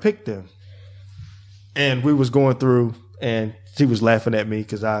try to pick them. And we was going through and she was laughing at me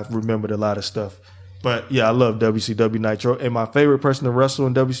because I remembered a lot of stuff. But yeah, I love WCW Nitro. And my favorite person to wrestle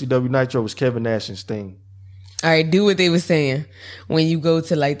in WCW Nitro was Kevin Nash and Sting. All right, do what they were saying. When you go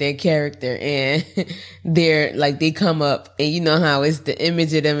to like their character and they're like, they come up and you know how it's the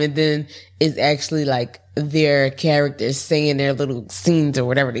image of them and then it's actually like their characters saying their little scenes or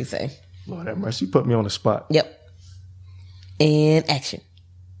whatever they say. Lord have mercy, you put me on the spot. Yep. And action.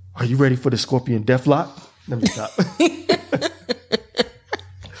 Are you ready for the Scorpion Deathlock? Let me stop.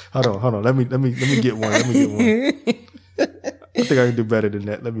 Hold on. Let me get one. I think I can do better than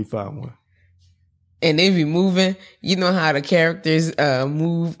that. Let me find one. And they be moving. You know how the characters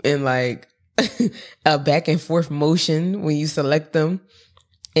move in like a back and forth motion when you select them.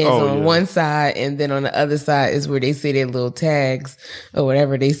 It's on one side, and then on the other side is where they say their little tags or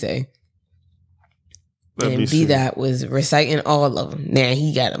whatever they say. And B-Dot was reciting all of them. Now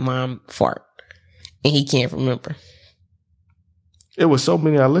he got a mom fart, and he can't remember. It was so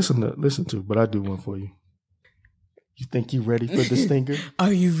many I listen to, but I do one for you. You think you ready for the stinger?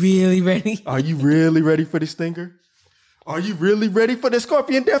 Are you really ready? Are you really ready for the stinger? Are you really ready for the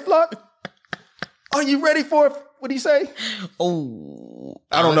Scorpion Deathlock? Are you ready for it? What did he say? Oh,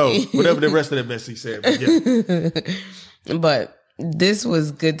 I don't know. Whatever the rest of that mess he said. But yeah. But this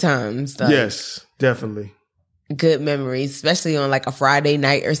was good times. Like, yes, definitely. Good memories, especially on like a Friday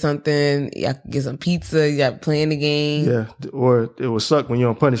night or something. You can get some pizza. You got playing the game. Yeah, or it would suck when you're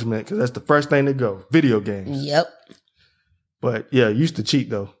on punishment because that's the first thing to go. Video games. Yep. But yeah, you used to cheat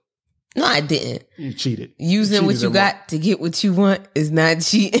though. No, I didn't. You cheated. Using what you got to get what you want is not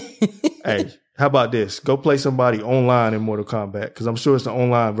cheating. Hey, how about this? Go play somebody online in Mortal Kombat because I'm sure it's the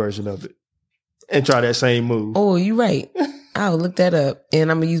online version of it, and try that same move. Oh, you're right. I'll look that up,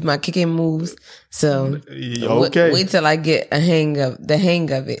 and I'm gonna use my kicking moves. So okay, wait till I get the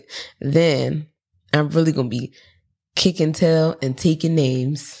hang of it. Then I'm really gonna be kicking tail and taking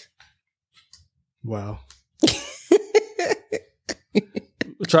names. Wow.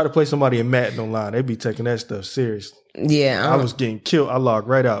 Try to play somebody in Madden online. They be taking that stuff serious. Yeah, I was getting killed. I logged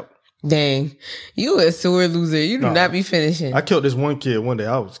right out. Dang, you a sore loser. You do not be finishing. I killed this one kid one day.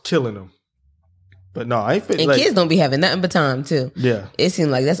 I was killing him. But no, I ain't fit. And kids don't be having nothing but time too. Yeah. It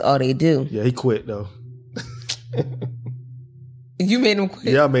seemed like that's all they do. Yeah, he quit though. You made him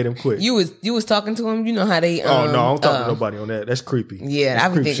quit? Yeah, I made him quit. You was talking to him? You know how they... oh, no, I don't talk to nobody on that. That's creepy. Yeah,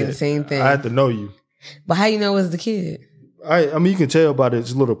 I be thinking the same thing. I have to know you. But how you know it was the kid? I mean, you can tell by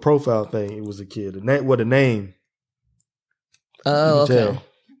this little profile thing it was a kid. The name. Oh, okay. Tell.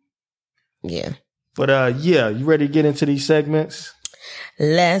 Yeah. But yeah, you ready to get into these segments?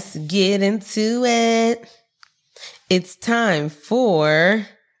 Let's get into it. It's time for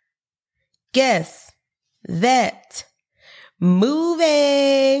Guess That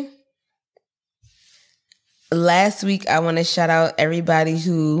Movie. Last week, I want to shout out everybody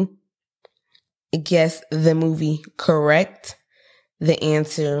who guessed the movie correct. The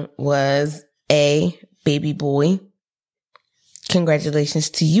answer was A, Baby Boy. Congratulations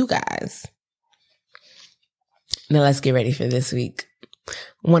to you guys. Now let's get ready for this week.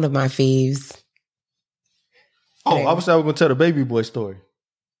 One of my faves. Oh, I was going to tell the Baby Boy story.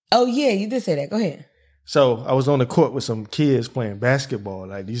 Oh, yeah, you did say that. Go ahead. So I was on the court with some kids playing basketball,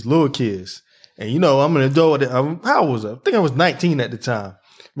 like these little kids. And, you know, I'm an adult. How was I? I think I was 19 at the time.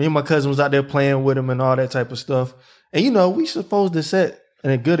 Me and my cousin was out there playing with him and all that type of stuff. And, you know, we supposed to set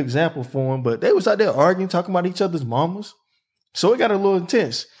a good example for him, but they was out there arguing, talking about each other's mamas. So it got a little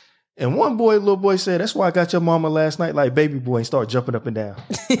intense. And little boy said, that's why I got your mama last night like Baby Boy, and started jumping up and down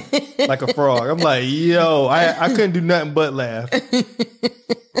like a frog. I'm like, yo, I couldn't do nothing but laugh.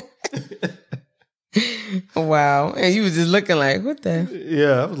 Wow. And you was just looking like, what the?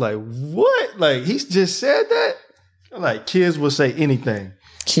 Yeah, I was like, what? Like, he just said that? I'm like, kids will say anything.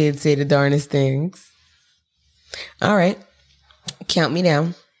 Kids say the darnest things. All right. Count me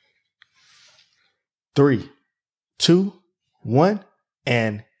down. 3, 2, 1,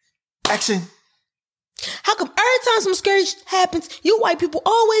 and action. How come every time some scary shit happens, you white people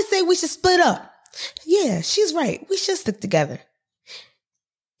always say we should split up? Yeah, she's right. We should stick together.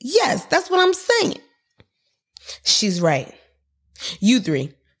 Yes, that's what I'm saying. She's right. You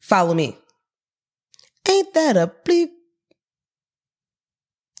three, follow me. Ain't that a bleep?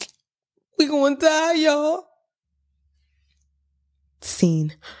 We gonna die, y'all.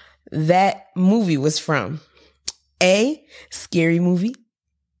 Scene. That movie was from A, Scary Movie,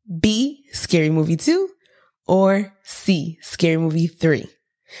 B, Scary Movie 2, or C, Scary Movie 3.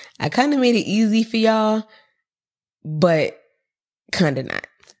 I kind of made it easy for y'all, but kind of not.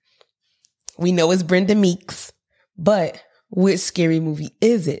 We know it's Brenda Meeks, but which scary movie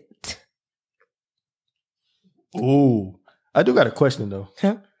is it? Ooh, I do got a question though.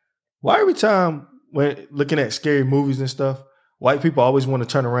 Huh? Why every time when looking at scary movies and stuff, white people always want to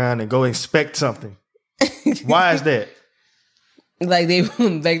turn around and go inspect something? Why is that? Like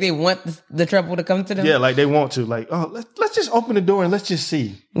they want the trouble to come to them? Yeah, like they want to. Like, oh, let's just open the door and let's just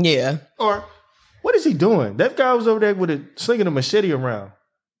see. Yeah. Or, what is he doing? That guy was over there slinging a machete around.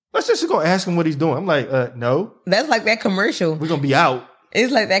 Let's just go ask him what he's doing. I'm like, no. That's like that commercial. We're going to be out.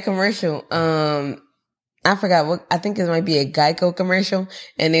 It's like that commercial. I forgot what, I think it might be a Geico commercial.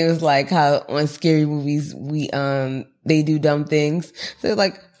 And it was like how on scary movies, they do dumb things. So it's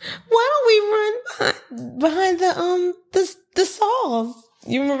like, why don't we run behind the saws?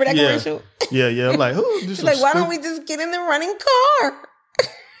 You remember that commercial? Yeah. I'm like, who? She's like, why don't we just get in the running car?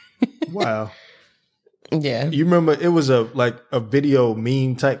 Wow. Yeah. You remember it was a video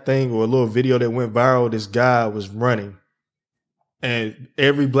meme type thing or a little video that went viral. This guy was running. And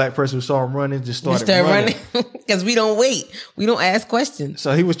every black person who saw him running just started running. Because we don't wait. We don't ask questions.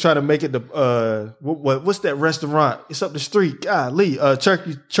 So he was trying to make it what's that restaurant? It's up the street. Golly.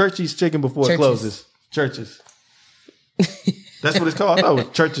 Churchy's Chicken before it closes. Churches. That's what it's called? I thought it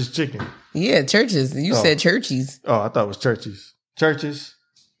was Church's Chicken. Yeah, Churches. You said Churchies. Oh, I thought it was Churches. Churches?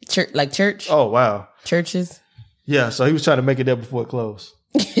 Like church? Oh, wow. Churches? Yeah, so he was trying to make it there before it closed.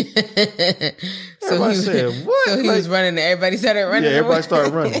 So he said, what? So he was running and everybody started running? Yeah, everybody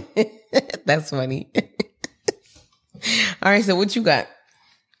started running. That's funny. All right, so what you got?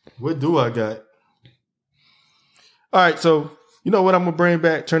 What do I got? All right, so you know what I'm going to bring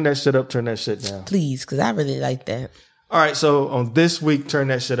back? Turn that shit up, turn that shit down. Please, because I really like that. All right, so on this week, turn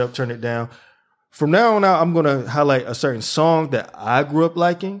that shit up, turn it down. From now on out, I'm going to highlight a certain song that I grew up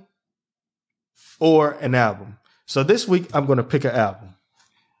liking or an album. So this week, I'm going to pick an album.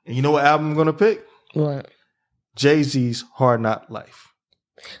 And you know what album I'm going to pick? What? Jay-Z's Hard Knock Life.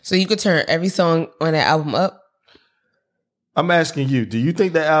 So you could turn every song on that album up? I'm asking you, do you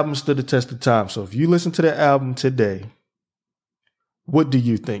think that album stood the test of time? So if you listen to that album today, what do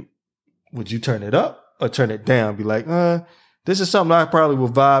you think? Would you turn it up or turn it down? Be like, this is something I probably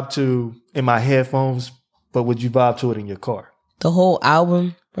would vibe to in my headphones, but would you vibe to it in your car? The whole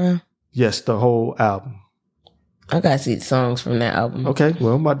album, bro? Yes, the whole album. I gotta see the songs from that album. Okay,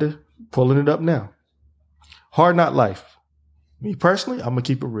 well, I'm about to pulling it up now. Hard Knock Life. Me personally, I'm gonna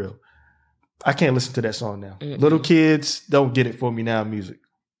keep it real. I can't listen to that song now. Mm-mm. Little kids don't get it for me now. Music.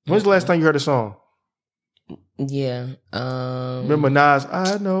 When's the last time you heard a song? Yeah. Remember Nas?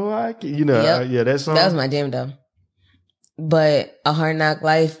 I know I can. You know, yep. Yeah, that song. That was my jam though. But A Hard Knock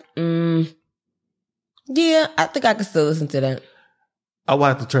Life. Yeah, I think I could still listen to that. I will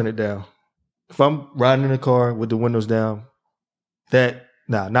have to turn it down. If I'm riding in a car with the windows down,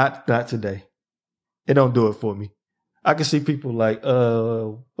 not today. It don't do it for me. I can see people like,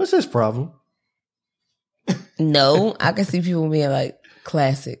 what's this problem? No, I can see people being like,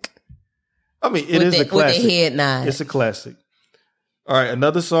 classic. I mean, it is a classic. With the head nod. It's a classic. All right,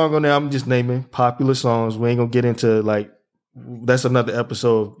 another song on there. I'm just naming popular songs. We ain't gonna get into like, that's another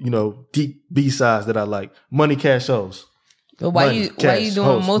episode, deep B-sides that I like. Money, Cash, Hoes. But why you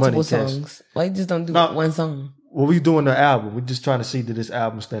doing multiple songs? Why you just don't do one song? Well, we doing the album. We're just trying to see, did this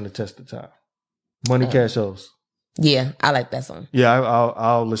album stand the test of time? Money, Cash, Hoes. Yeah, I like that song. Yeah,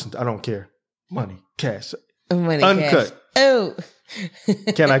 I'll listen. I don't care. Money, Cash. Money, Uncut. Cash. Oh.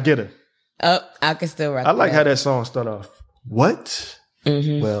 Can I get her? Oh, I can still rock. I like how that song start off. What?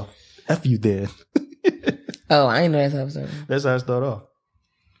 Mm-hmm. Well, F you then. Oh, I ain't know that's how it started. That's how it start off.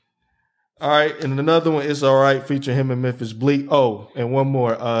 All right, and another one is All Right, featuring him and Memphis Bleek. Oh, and one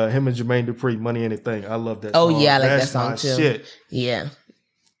more, him and Jermaine Dupri, Money Anything. I love that song. Oh, yeah, I like that song too. Shit. Yeah,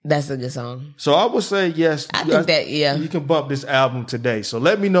 that's a good song. So I would say yes. I think that, yeah. You can bump this album today. So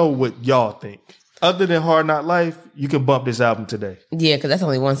let me know what y'all think. other than Hard Knock Life, you can bump this album today. Yeah, because that's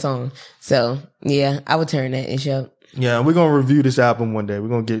only one song. So, yeah, I would turn that ish up. Yeah, we're going to review this album one day. We're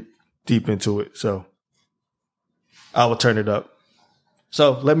going to get deep into it. So, I will turn it up.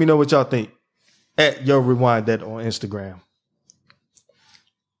 So, let me know what y'all think at Yo Rewind That on Instagram.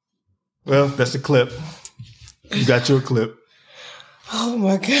 Well, that's a clip. You got your clip. Oh,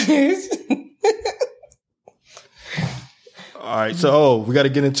 my gosh. All right, so we got to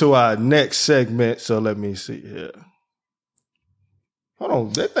get into our next segment. So let me see here. Hold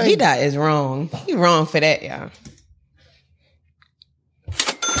on, that thing. B-Dot is wrong. He wrong for that, y'all.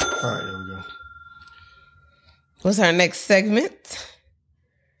 All right, there we go. What's our next segment?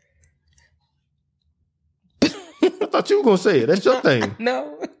 I thought you were gonna say it. That's your thing.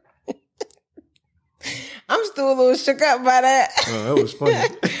 No. I'm still a little shook up by that. Oh, that was funny.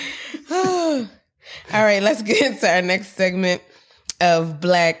 All right, let's get into our next segment of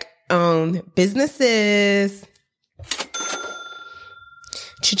Black-owned businesses.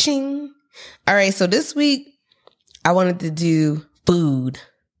 Cha-ching. All right, so this week I wanted to do food.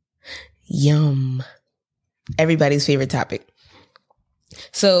 Yum. Everybody's favorite topic.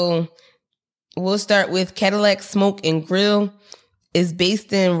 So we'll start with Cadillac Smoke and Grill. Is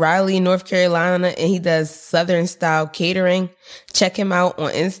based in Raleigh, North Carolina, and he does Southern style catering. Check him out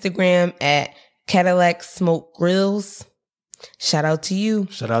on Instagram at Cadillac Smoke Grills. Shout out to you.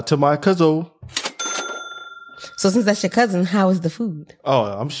 Shout out to my cousin. So since that's your cousin, how is the food? Oh,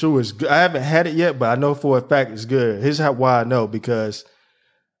 I'm sure it's good. I haven't had it yet, but I know for a fact it's good. Here's why I know, because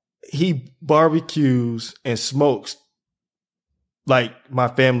he barbecues and smokes like my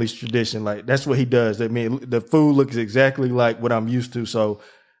family's tradition. Like, that's what he does. I mean, the food looks exactly like what I'm used to. So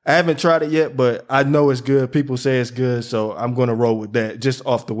I haven't tried it yet, but I know it's good. People say it's good, so I'm going to roll with that just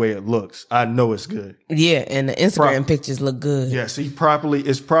off the way it looks. I know it's good. Yeah, and the Instagram pictures look good. Yes, it properly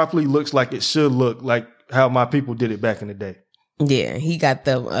looks like it should look, like how my people did it back in the day. Yeah, he got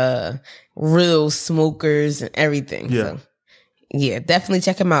the real smokers and everything. Yeah. So, yeah, definitely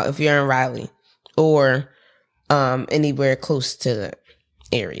check him out if you're in Raleigh or anywhere close to the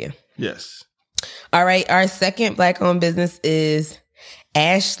area. Yes. All right, our second Black-owned business is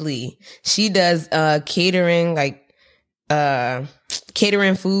Ashley. She does catering, like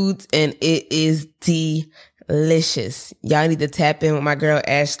catering foods, and it is delicious. Y'all need to tap in with my girl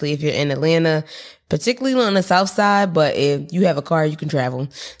Ashley if you're in Atlanta, particularly on the south side, but if you have a car, you can travel.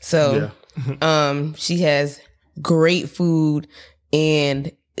 So she has great food,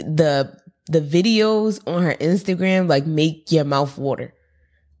 and the videos on her Instagram like make your mouth water.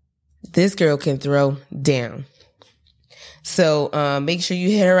 This girl can throw down. So make sure you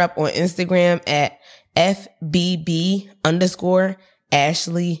hit her up on Instagram at FBB_Ashley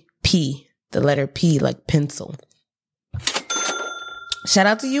P. The letter P like pencil. Shout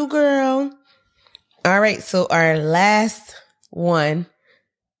out to you, girl. All right, so our last one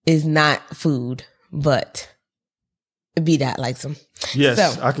is not food, but B-Dot likes them.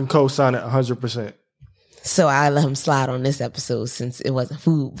 Yes, So, I can co-sign it 100%. So I let him slide on this episode since it wasn't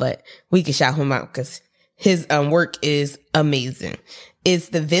food, but we can shout him out because his work is amazing. It's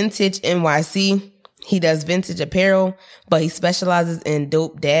the Vintage NYC. He does vintage apparel, but he specializes in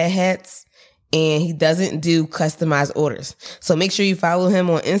dope dad hats, and he doesn't do customized orders. So make sure you follow him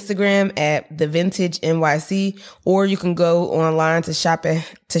on Instagram at the Vintage NYC, or you can go online to shop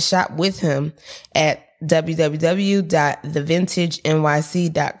with him at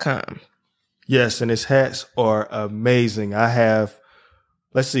www.thevintageny.com. Yes, and his hats are amazing. I have,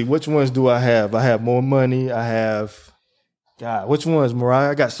 let's see, which ones do I have? I have More Money. I have, God, which ones, Mariah?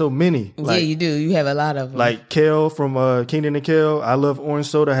 I got so many. Yeah, you do. You have a lot of them. Like Kel from Keenan and Kel. I love Orange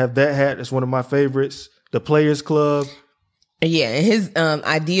Soda. I have that hat. That's one of my favorites. The Players Club. Yeah, and his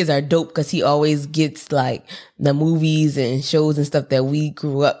ideas are dope because he always gets like the movies and shows and stuff that we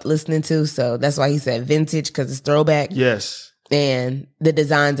grew up listening to. So that's why he said vintage, because it's throwback. Yes. And the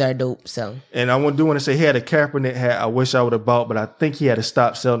designs are dope. So, and I do want to say he had a Kaepernick hat I wish I would have bought, but I think he had to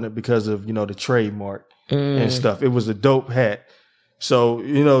stop selling it because of, the trademark and stuff. It was a dope hat. So,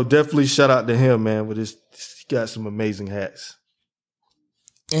 definitely shout out to him, man, with his, he got some amazing hats.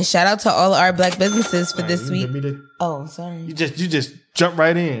 and shout out to all our Black businesses for this week. Oh, sorry. You just jump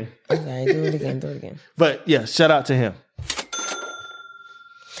right in. Okay, do it again. But yeah, shout out to him.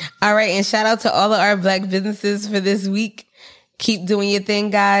 All right, and shout out to all of our Black businesses for this week. Keep doing your thing,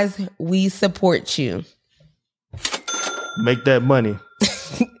 guys. We support you. Make that money.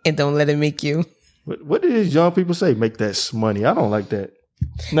 And don't let it make you. What did these young people say? Make that money. I don't like that.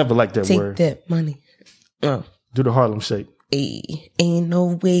 Never like that word. Take that money. Oh. Do the Harlem Shake. Hey, ain't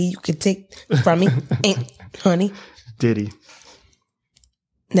no way you can take from me, ain't, honey. Diddy.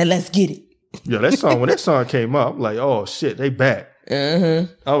 Now let's get it. Yeah, that song, when that song came out, I'm like, oh shit, they back. I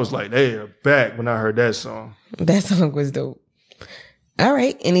was like, they are back when I heard that song. That song was dope. All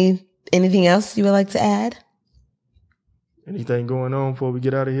right. Anything else you would like to add? Anything going on before we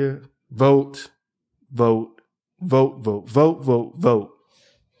get out of here? Vote, vote, vote, vote, vote, vote, vote.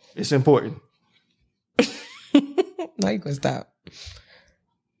 It's important. Now you can stop.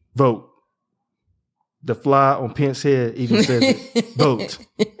 Vote. The fly on Pence's head even says it. Vote.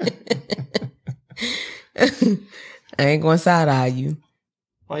 I ain't gonna side eye you.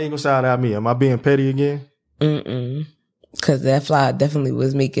 Why you ain't gonna side eye me? Am I being petty again? Because that fly definitely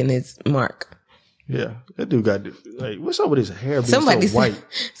was making its mark. Yeah, that dude got like, what's up with his hair being so white?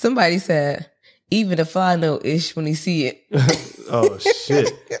 Somebody said, even the fly know ish when he see it. Oh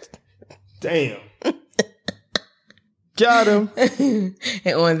shit! Damn. Got him.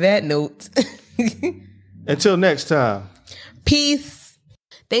 And on that note, until next time. Peace.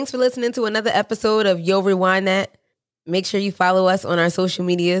 Thanks for listening to another episode of Yo Rewind That. Make sure you follow us on our social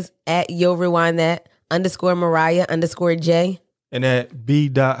medias at Yo Rewind That _Mariah_J. And at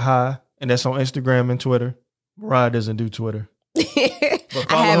B.High. And that's on Instagram and Twitter. Mariah doesn't do Twitter. But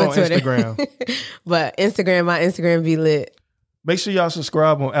I have a Twitter. Instagram. But Instagram, my Instagram be lit. Make sure y'all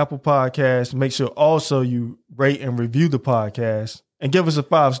subscribe on Apple Podcasts. Make sure also you rate and review the podcast. And give us a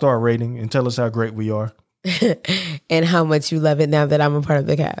 5-star rating and tell us how great we are. And how much you love it now that I'm a part of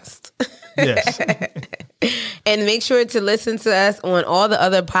the cast. Yes. And make sure to listen to us on all the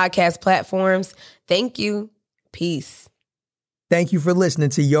other podcast platforms. Thank you. Peace. Thank you for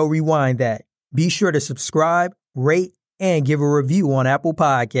listening to Yo Rewind That. Be sure to subscribe, rate, and give a review on Apple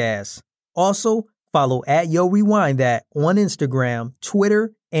Podcasts. Also, follow at Yo Rewind That on Instagram,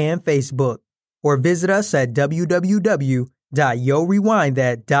 Twitter, and Facebook. Or visit us at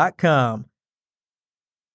www.yorewindthat.com.